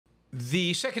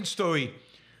The second story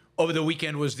over the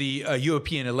weekend was the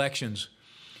European elections.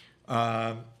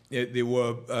 There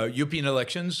were European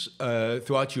elections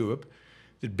throughout Europe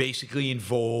that basically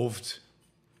involved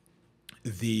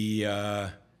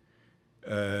the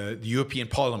European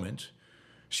Parliament.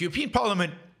 So European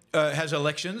Parliament has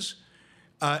elections,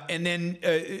 and then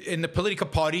in the political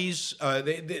parties,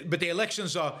 but the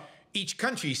elections are, each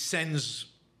country sends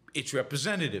its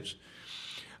representatives.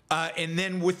 And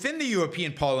then within the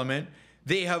European Parliament,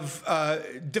 they have,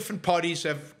 different parties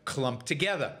have clumped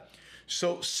together.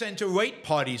 So center-right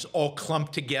parties all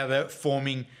clumped together,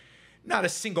 forming not a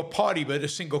single party, but a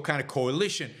single kind of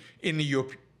coalition in the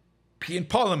European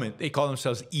Parliament. They call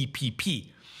themselves EPP.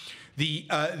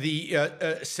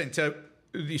 The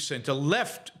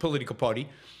center-left political party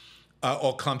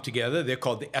all clumped together. They're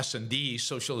called the S&D,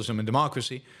 Socialism and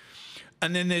Democracy.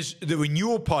 And then there's the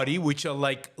Renewal Party, which are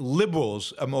like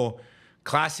liberals, more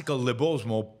classical liberals,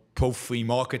 more pro-free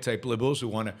market type liberals who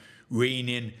want to rein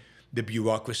in the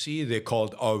bureaucracy. They're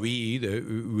called RE, the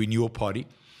Renewal Party.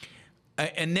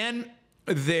 And then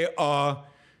there are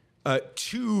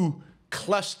two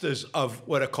clusters of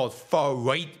what are called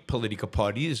far-right political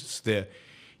parties. It's the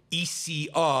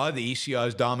ECR. The ECR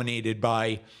is dominated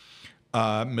by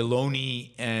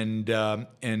Meloni and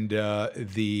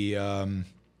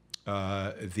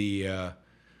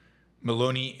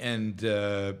Meloni and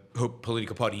her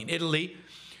political party in Italy.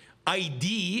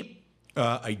 ID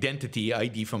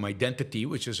from Identity,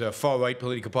 which is a far-right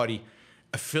political party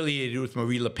affiliated with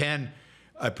Marine Le Pen,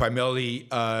 primarily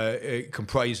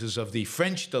comprises of the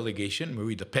French delegation,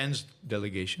 Marine Le Pen's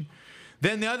delegation.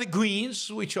 Then there are the Greens,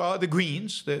 which are the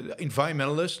Greens, the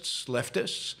environmentalists,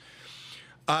 leftists.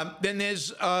 Then there's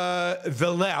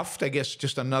the left, I guess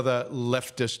just another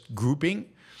leftist grouping.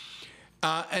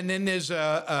 And then there's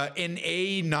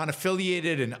NA,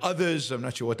 non-affiliated, and others. I'm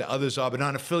not sure what the others are, but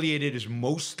non-affiliated is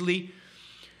mostly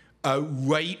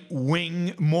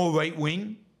right-wing, more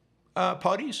right-wing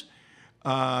parties.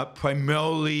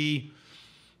 Primarily,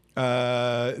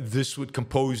 this would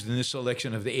compose in this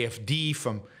election of the AfD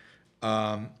from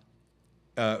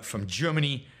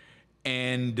Germany,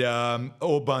 and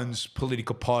Orban's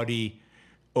political party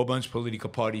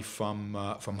from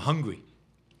Hungary.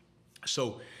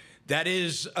 So that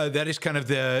is kind of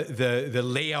the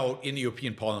layout in the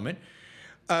European Parliament.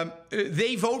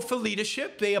 They vote for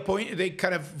leadership. They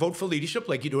kind of vote for leadership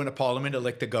like you do in a parliament,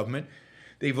 elect a government.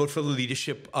 They vote for the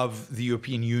leadership of the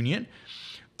European Union.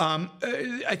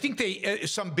 I think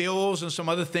some bills and some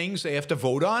other things they have to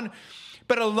vote on,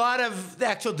 but a lot of the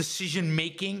actual decision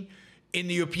making in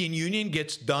the European Union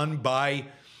gets done by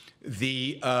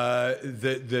the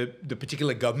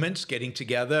particular governments getting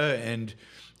together and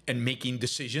making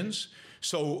decisions.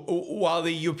 So while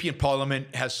the European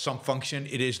Parliament has some function,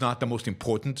 it is not the most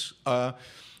important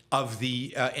of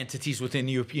the entities within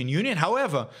the European Union.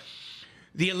 However,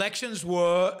 the elections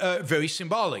were very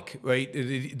symbolic, right?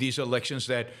 These are elections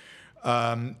that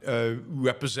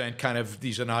represent kind of,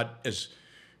 these are not as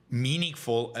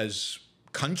meaningful as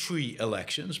country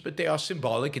elections, but they are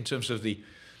symbolic in terms of the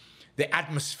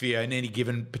atmosphere in any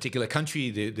given particular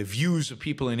country, the views of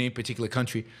people in any particular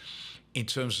country, in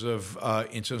terms of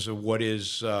what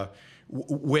is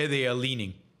where they are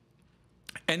leaning.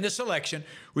 And this election,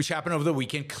 which happened over the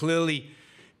weekend, clearly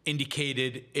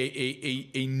indicated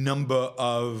a number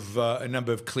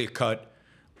of clear-cut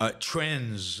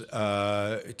trends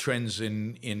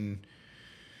in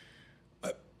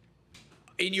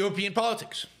European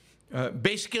politics.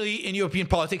 Basically, in European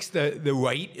politics, the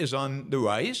right is on the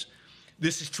rise.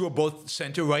 This is true of both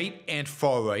center-right and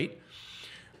far-right.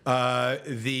 But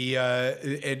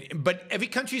every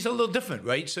country is a little different,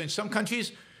 right? So in some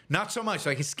countries, not so much,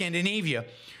 like in Scandinavia.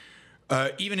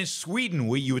 Even in Sweden,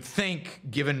 where you would think,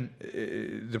 given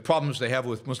the problems they have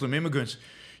with Muslim immigrants,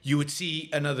 you would see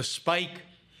another spike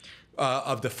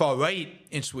of the far right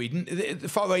in Sweden. The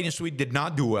far right in Sweden did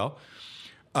not do well.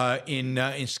 In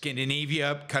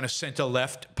Scandinavia, kind of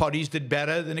center-left parties did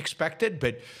better than expected,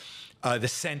 but the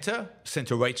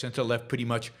center-right, center-left pretty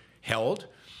much held.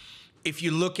 If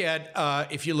you look at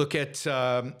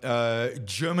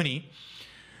Germany,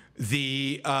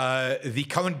 the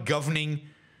current governing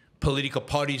political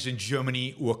parties in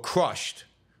Germany were crushed.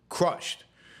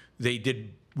 They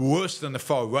did worse than the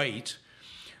far right.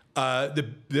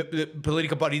 The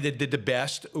political party that did the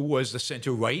best was the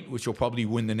center-right, which will probably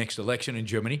win the next election in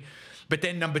Germany. But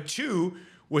then number two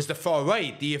was the far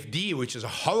right, the AfD, which is a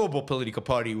horrible political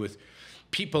party with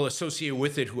people associated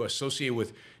with it who are associated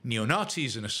with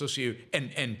neo-Nazis and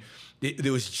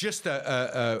there was just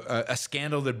a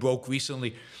scandal that broke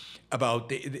recently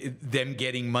about them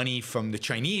getting money from the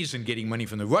Chinese and getting money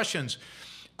from the Russians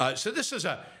So this is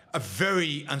a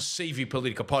very unsavory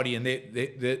political party, and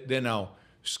they're now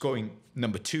scoring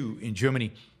number 2 in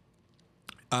Germany.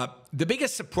 The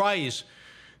biggest surprise,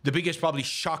 the biggest probably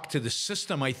shock to the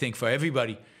system, I think, for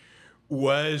everybody,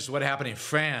 was what happened in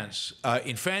France.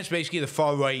 In France, basically, the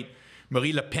far right,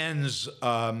 Marine Le Pen's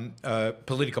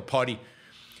political party,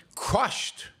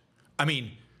 crushed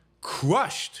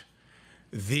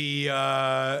the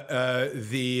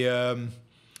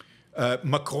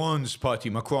Macron's party.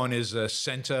 Macron is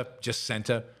center, just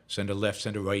center left,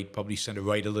 center right, probably center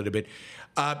right a little bit.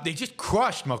 They just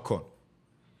crushed Macron,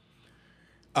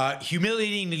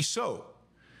 humiliatingly so,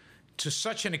 to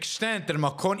such an extent that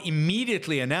Macron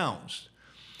immediately announced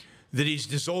that he's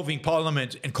dissolving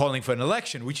parliament and calling for an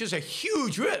election, which is a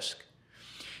huge risk.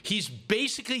 He's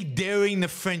basically daring the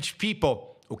French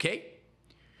people, okay,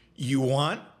 you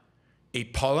want a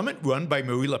parliament run by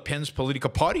Marine Le Pen's political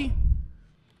party?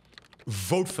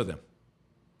 Vote for them.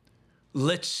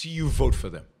 Let's see you vote for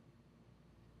them.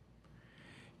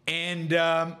 And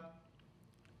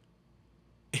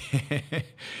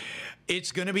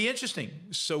it's going to be interesting.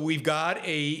 So we've got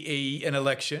an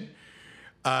election.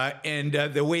 And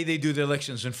the way they do the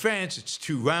elections in France, it's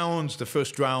 2 rounds. The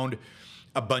first round,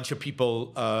 a bunch of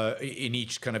people in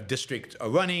each kind of district are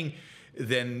running.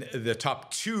 Then the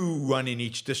top 2 run in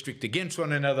each district against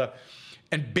one another.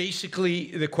 And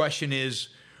basically, the question is,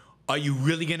 are you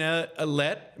really going to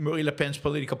let Marine Le Pen's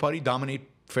political party dominate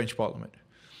French parliament?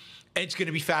 It's going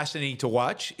to be fascinating to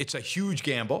watch. It's a huge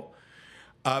gamble.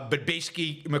 But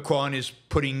basically, Macron is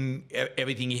putting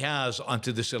everything he has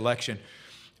onto this election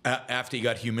after he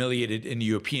got humiliated in the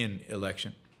European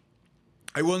election.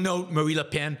 I will note Marine Le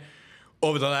Pen,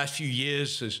 over the last few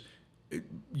years, has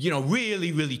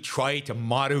really tried to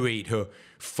moderate her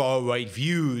far-right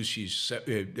views. She's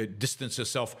distanced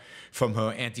herself from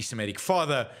her anti-Semitic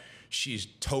father. She's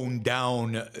toned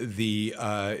down the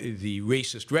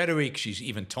racist rhetoric. She's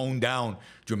even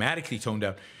dramatically toned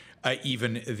down,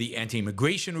 even the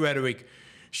anti-immigration rhetoric.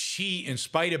 She, in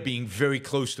spite of being very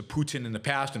close to Putin in the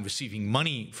past and receiving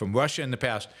money from Russia in the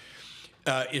past,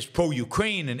 is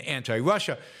pro-Ukraine and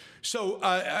anti-Russia. So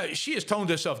she has toned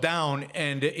herself down,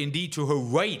 and indeed to her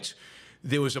right,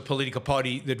 there was a political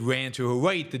party that ran to her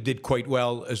right that did quite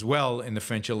well as well in the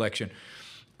French election.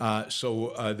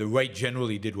 So the right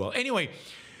generally did well. Anyway,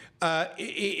 on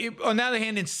the other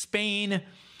hand, in Spain,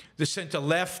 the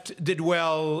center-left did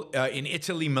well. In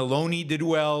Italy, Meloni did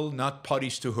well, not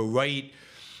parties to her right.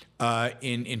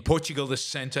 In Portugal, the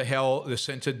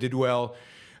center did well.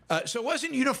 So it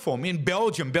wasn't uniform. In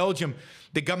Belgium,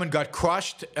 the government got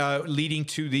crushed, leading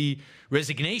to the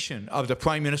resignation of the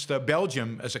Prime Minister of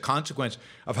Belgium as a consequence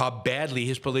of how badly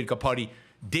his political party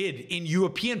did in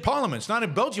European parliaments, not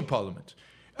in Belgian parliament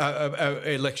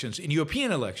elections, in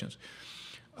European elections.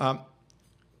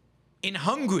 In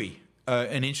Hungary,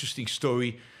 an interesting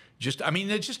story.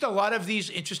 There's just a lot of these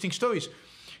interesting stories.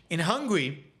 In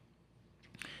Hungary,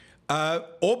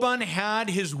 Orban had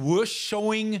his worst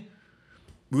showing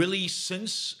really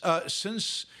since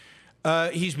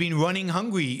he's been running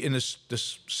Hungary in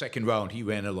this second round. He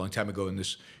ran a long time ago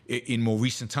in more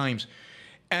recent times.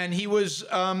 And he was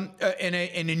in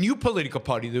a new political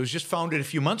party that was just founded a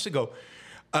few months ago.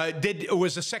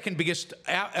 Was the second biggest.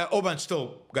 Orban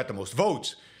still got the most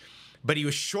votes, but he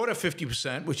was short of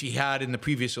 50%, which he had in the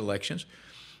previous elections.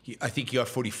 I think he got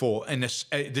 44. And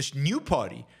this new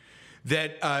party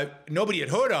that nobody had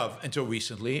heard of until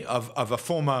recently, of a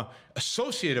former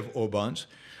associate of Orban's,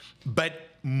 but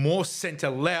more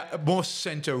center-left, more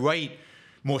center-right,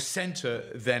 more center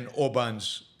than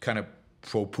Orban's kind of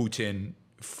pro-Putin,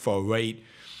 far-right,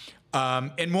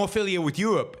 and more affiliated with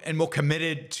Europe and more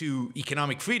committed to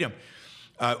economic freedom.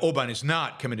 Orban is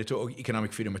not committed to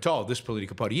economic freedom at all. This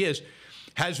political party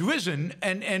has risen,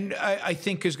 and I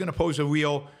think is going to pose a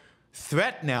real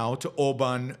threat now to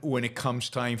Orban when it comes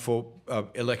time for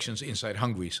elections inside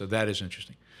Hungary. So that is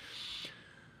interesting.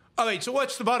 All right, so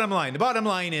what's the bottom line? The bottom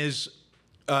line is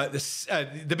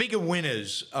the bigger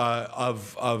winners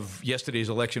of yesterday's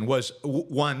election was,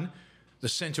 one, the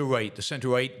center-right. The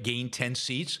center-right gained 10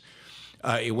 seats.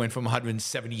 It went from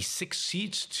 176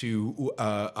 seats to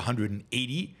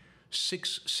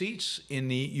 186 seats in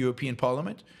the European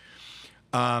Parliament.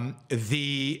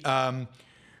 Meloni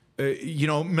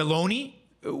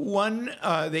won.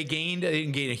 They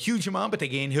didn't gain a huge amount, but they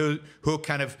gained her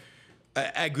kind of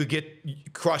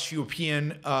aggregate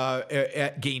cross-European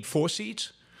gained 4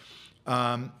 seats.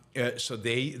 So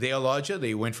they are larger.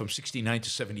 They went from 69 to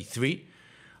 73.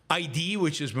 ID,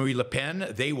 which is Marine Le Pen,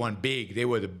 they won big. They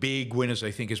were the big winners,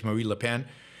 I think, is Marine Le Pen.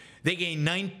 They gained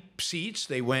 9 seats.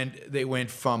 They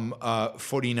went from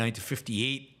 49 to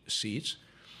 58 seats.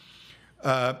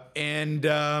 Yeah,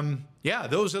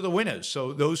 those are the winners.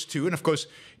 So those two, and of course,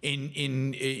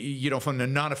 from the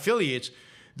non-affiliates,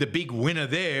 the big winner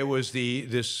there was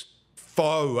this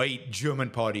far-right German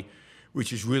party,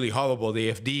 which is really horrible.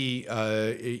 The AfD,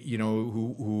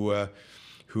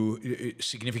 who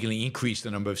significantly increased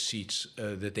the number of seats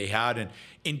that they had, and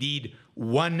indeed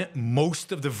won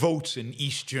most of the votes in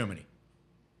East Germany.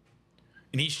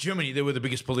 In East Germany, they were the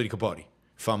biggest political party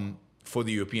for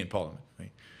the European Parliament.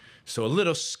 Right? So a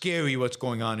little scary what's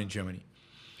going on in Germany.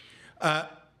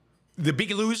 The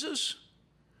big losers,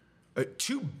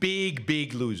 two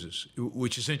big losers,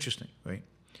 which is interesting, right?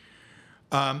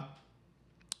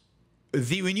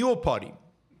 The Renewal Party,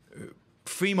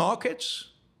 free markets,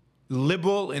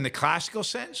 liberal in the classical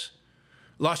sense,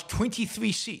 lost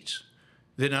 23 seats.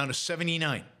 They're down to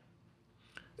 79.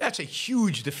 That's a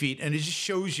huge defeat, and it just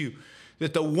shows you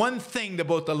that the one thing that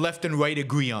both the left and right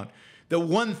agree on, the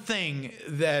one thing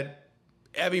that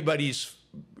everybody's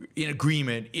in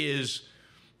agreement is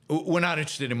we're not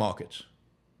interested in markets.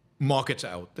 Markets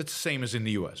out. That's the same as in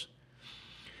the US.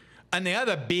 And the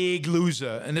other big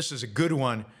loser, and this is a good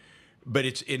one, but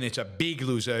it's a big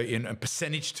loser in a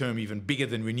percentage term, even bigger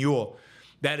than Renewal,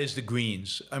 that is the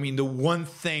Greens. I mean, the one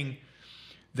thing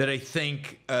that I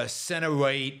think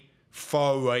center-right,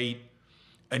 far-right,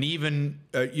 and even,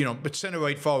 but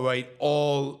center-right, far-right,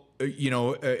 all,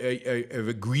 have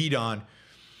agreed on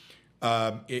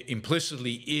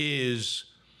implicitly is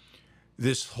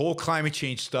this whole climate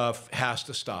change stuff has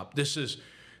to stop. This is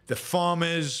the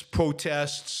farmers'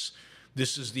 protests.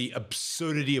 This is the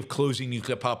absurdity of closing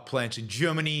nuclear power plants in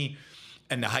Germany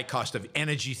and the high cost of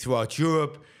energy throughout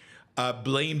Europe,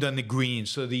 blamed on the Greens.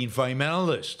 So the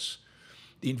environmentalists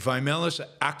are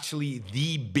actually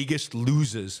the biggest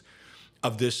losers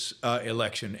of this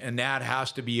election, and that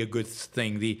has to be a good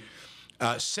thing. The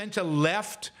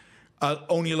center-left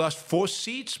only lost 4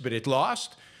 seats, but it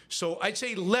lost. So I'd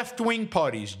say left-wing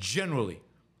parties, generally,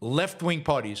 left-wing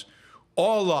parties,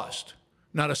 all lost.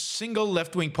 Not a single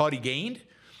left-wing party gained.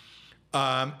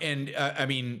 I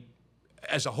mean,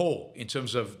 as a whole, in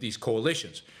terms of these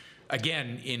coalitions.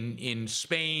 Again, in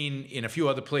Spain, in a few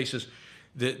other places,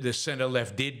 the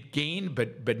center-left did gain,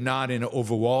 but not in an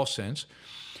overall sense.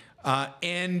 Some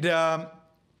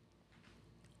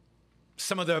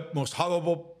of the most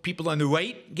horrible people on the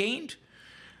right gained.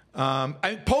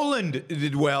 Poland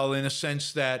did well in a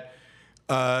sense that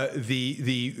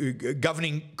the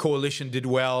governing coalition did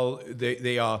well.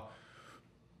 They are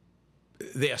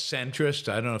centrist.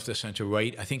 I don't know if they're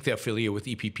center-right. I think they're affiliated with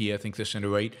EPP. I think they're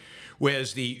center-right.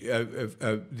 Whereas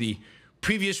the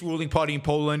previous ruling party in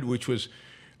Poland, which was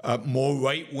more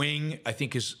right-wing, I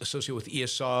think is associated with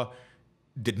ESR,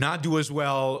 did not do as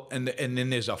well. And then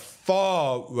there's a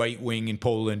far right-wing in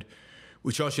Poland,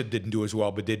 which also didn't do as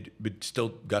well, but still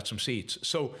got some seats.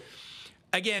 So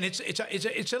again, it's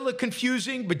a little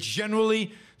confusing, but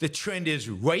generally the trend is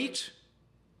right,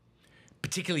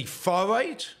 particularly far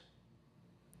right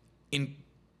in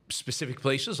specific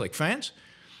places like France,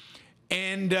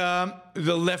 and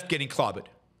the left getting clobbered.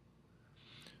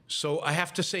 So I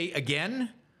have to say again,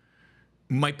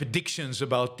 my predictions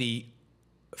about the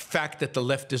fact that the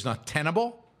left is not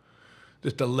tenable,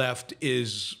 that the left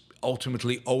is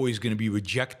ultimately always going to be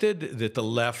rejected, that the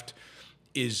left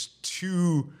is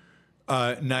too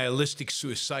nihilistic,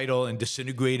 suicidal, and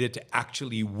disintegrated to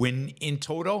actually win in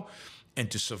total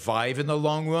and to survive in the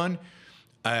long run,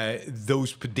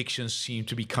 those predictions seem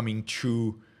to be coming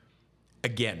true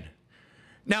again.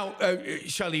 Now,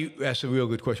 Charlie asked a real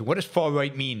good question. What does far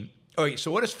right mean? All right,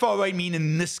 so what does far right mean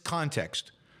in this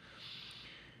context?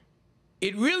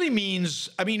 It really means,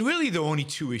 I mean, really there are only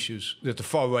 2 issues that the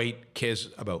far right cares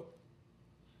about.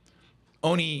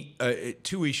 Only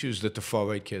 2 issues that the far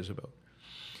right cares about.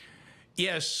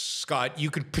 Yes, Scott,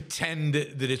 you can pretend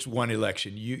that it's one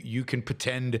election. You can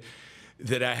pretend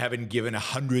that I haven't given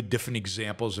 100 different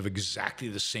examples of exactly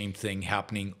the same thing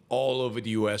happening all over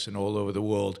the US and all over the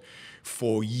world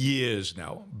for years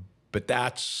now. But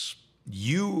that's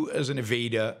you as an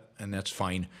evader, and that's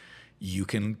fine. You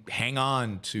can hang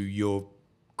on to your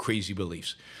crazy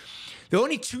beliefs. There are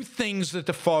only 2 things that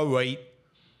the far right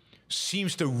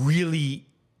seems to really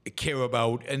care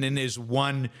about, and then there's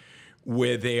one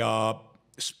where they are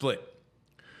split.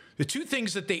 The 2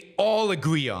 things that they all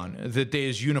agree on, that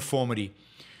there's uniformity,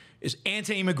 is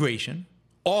anti-immigration,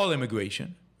 all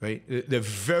immigration, right? They're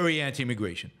very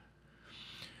anti-immigration.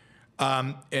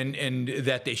 And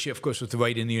that they share, of course, with the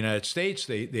right in the United States.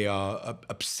 They are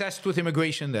obsessed with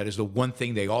immigration. That is the one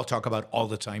thing they all talk about all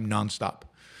the time, nonstop.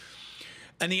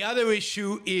 And the other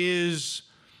issue is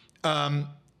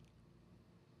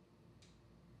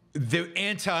they're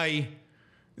anti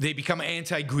they become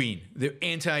anti-green. They're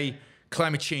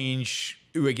anti-climate change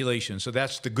regulation. So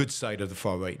that's the good side of the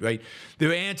far right, right?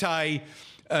 They're anti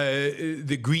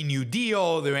the Green New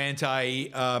Deal. They're anti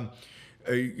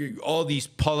all these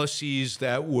policies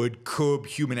that would curb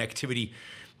human activity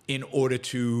in order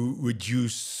to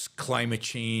reduce climate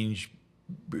change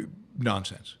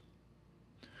nonsense.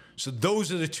 So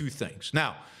those are the two things.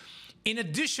 Now, in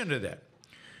addition to that,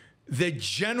 they're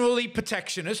generally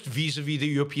protectionist vis-a-vis the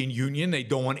European Union. They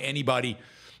don't want anybody,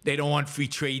 they don't want free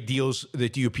trade deals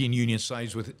that the European Union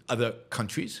signs with other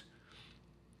countries.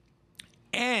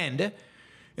 And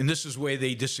this is where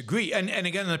they disagree. And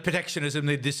again, the protectionism,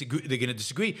 they're going to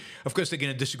disagree. Of course, they're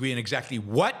going to disagree on exactly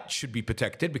what should be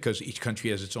protected because each country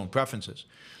has its own preferences.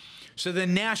 So the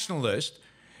nationalists,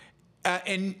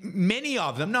 and many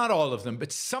of them, not all of them,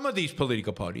 but some of these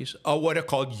political parties are what are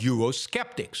called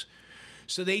Eurosceptics.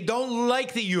 So they don't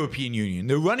like the European Union.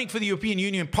 They're running for the European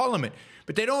Union Parliament,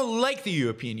 but they don't like the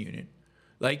European Union.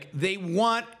 Like they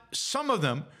want, some of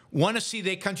them want to see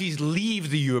their countries leave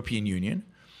the European Union.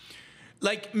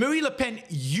 Like Marine Le Pen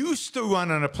used to run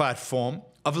on a platform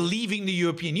of leaving the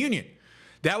European Union.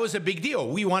 That was a big deal.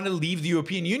 We want to leave the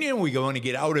European Union. We want to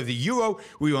get out of the euro.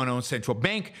 We want our own central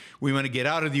bank. We want to get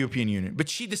out of the European Union. But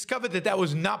she discovered that that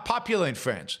was not popular in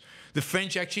France. The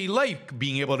French actually like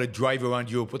being able to drive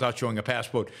around Europe without showing a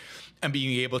passport and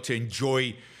being able to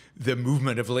enjoy the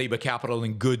movement of labor, capital,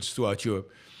 and goods throughout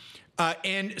Europe.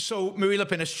 And so Marine Le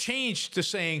Pen has changed to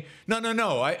saying,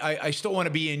 no, I still want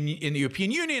to be in the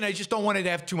European Union. I just don't want it to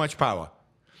have too much power.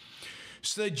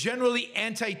 So they're generally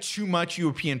anti-too much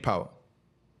European power.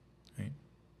 Right?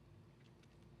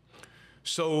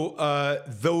 So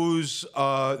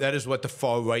that is what the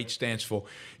far right stands for.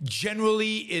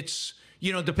 Generally, it's,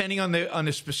 you know, depending on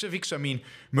the specifics. I mean,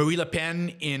 Marine Le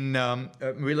Pen in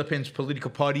Marine Le Pen's political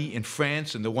party in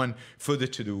France and the one further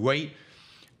to the right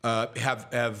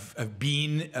have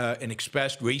been and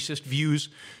expressed racist views.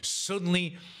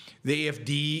 Certainly, the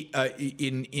AfD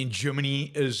in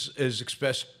Germany is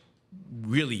expressed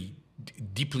really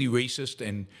deeply racist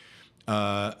and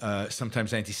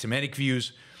sometimes anti-Semitic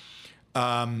views.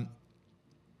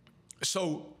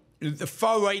 So the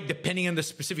far right, depending on the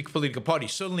specific political party,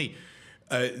 certainly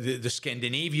the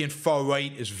Scandinavian far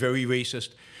right is very racist.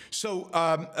 So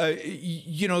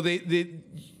you know,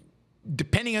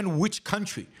 depending on which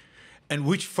country and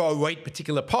which far right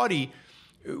particular party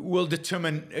will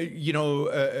determine, you know,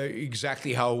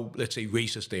 exactly how, let's say,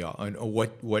 racist they are or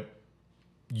what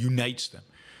unites them.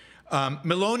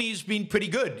 Meloni's been pretty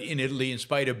good in Italy in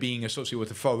spite of being associated with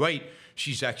the far right.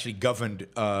 She's actually governed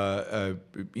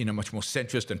in a much more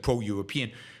centrist and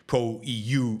pro-European,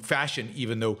 pro-EU fashion,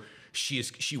 even though she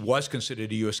was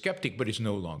considered a Eurosceptic, but is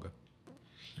no longer.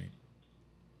 Right.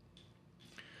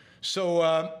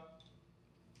 So,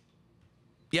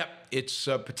 yeah, it's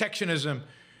protectionism,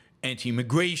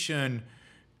 anti-immigration,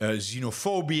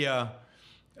 xenophobia.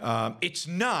 It's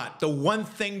not, the one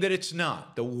thing that it's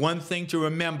not, the one thing to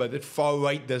remember that far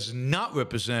right does not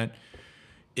represent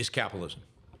is capitalism.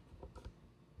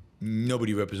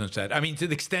 Nobody represents that. I mean, to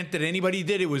the extent that anybody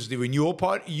did, it was the Renewal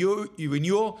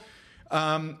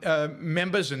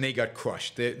members, and they got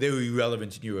crushed. They're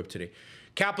irrelevant in Europe today.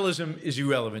 Capitalism is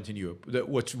irrelevant in Europe.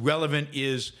 What's relevant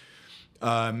is,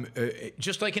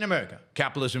 just like in America,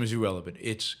 capitalism is irrelevant.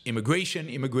 It's immigration,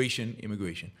 immigration,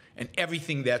 immigration, and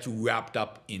everything that's wrapped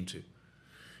up into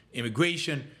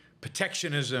immigration,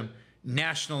 protectionism,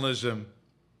 nationalism.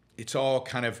 It's all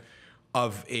kind of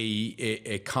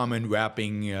a common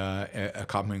wrapping,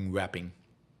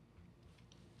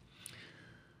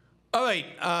 All right,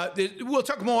 we'll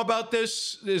talk more about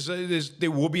this. There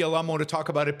will be a lot more to talk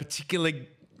about it, particularly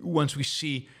once we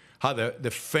see how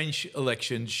the French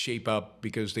elections shape up,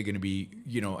 because they're going to be,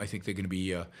 you know, I think they're going to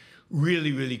be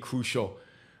really, really crucial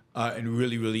and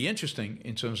really, really interesting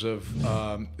in terms of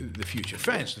the future of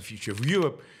France, the future of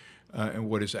Europe, and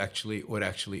what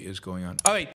actually is going on.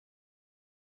 All right.